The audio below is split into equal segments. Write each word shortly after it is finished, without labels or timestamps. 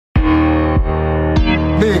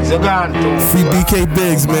you gone too. Free BK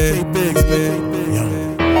Biggs, man.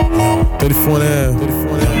 34 and a half.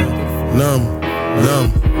 Numb.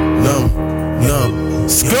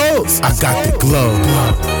 Skulls. I got the glow.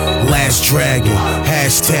 Last Dragon.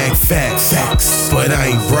 Hashtag facts. But I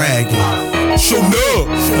ain't bragging. Show up.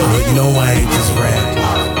 But no, I ain't just rapping.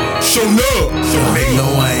 Show up. No,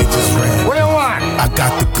 I ain't just rapping. What you want? I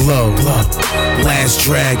got the glow. Last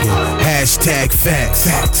Dragon. Hashtag facts.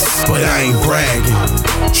 But I ain't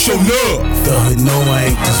bragging. Show up. The hood know I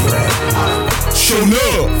ain't just rapping. Show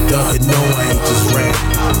up. The hood know I ain't just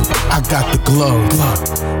rapping. I got the glow.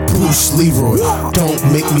 Bruce Leroy, don't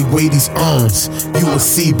make me weigh these arms. You a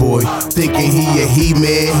C-boy, thinking he a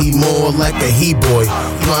he-man, he more like a he-boy.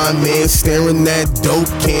 Blind man staring at dope,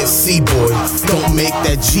 can't see boy. Don't make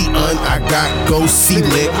that G-un, I got go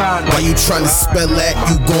C-lick. Why you tryna spell that,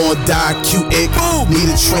 you gon' die Q-ick. Need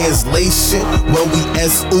a translation, when we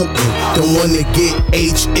S-oopin'. Don't wanna get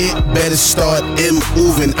H-it, better start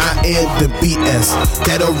M-movin'. I am the BS,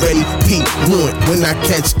 that already peak ruined. When I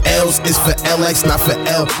catch L's, it's for LX, not for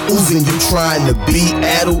L. Oozing, you trying to be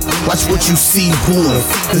addled. Watch what you see ruin.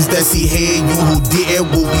 Cause that's he head, you who did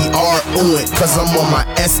will be R-oing. Cause I'm on my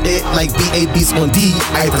S-it like BAB's on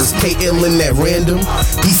D-Ipers. K-Ill in that random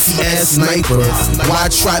DCS sniper. Why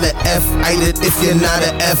try to F-iter if you're not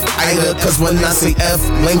a F-iter? Cause when I say F,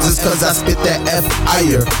 lames is cause I spit that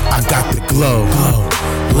F-ire. I got the glow.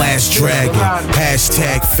 Last Dragon.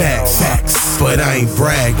 Hashtag facts. But I ain't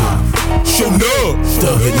bragging. Show up.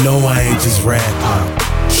 The hood know I ain't just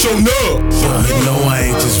rapping. Show up. The hood know I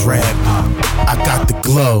ain't just rapping. I got the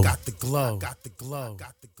glow.